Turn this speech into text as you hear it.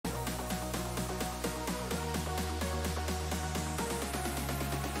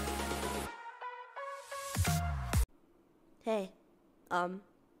Hey,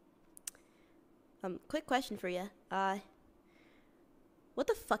 quick question for you. What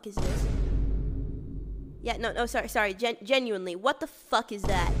the fuck is this? Yeah, no, sorry, genuinely, what the fuck is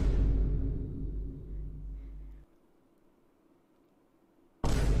that?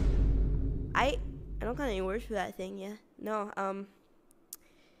 I don't got any words for that thing, yeah. No, have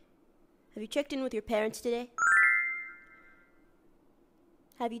you checked in with your parents today?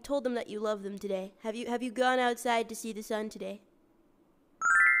 Have you told them that you love them today? Have you gone outside to see the sun today?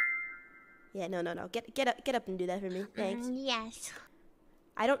 Yeah, no. Get up and do that for me. Thanks. Yes.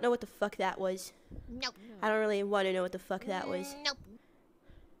 I don't know what the fuck that was. Nope. I don't really want to know what the fuck that was. Nope.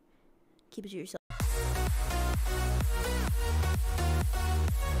 Keep it to yourself.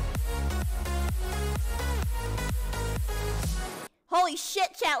 Holy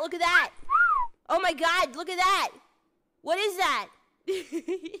shit, chat, look at that! Oh my god, look at that! What is that?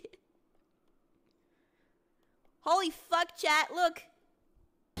 Holy fuck, chat, look!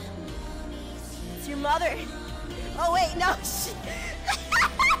 It's your mother. Oh wait, no, shit.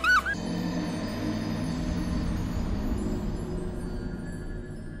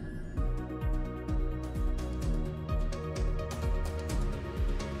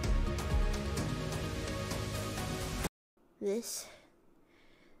 This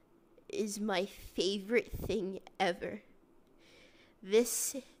is my favorite thing ever.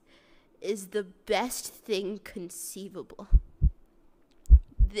 This is the best thing conceivable.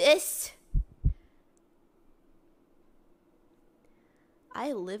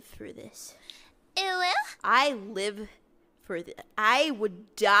 I live for this. I live for this. I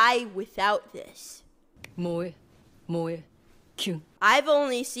would die without this. 뭐해? 큐. I've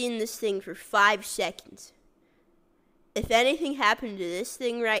only seen this thing for 5 seconds. If anything happened to this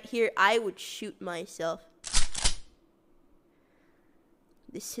thing right here, I would shoot myself.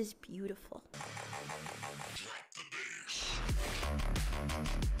 This is beautiful.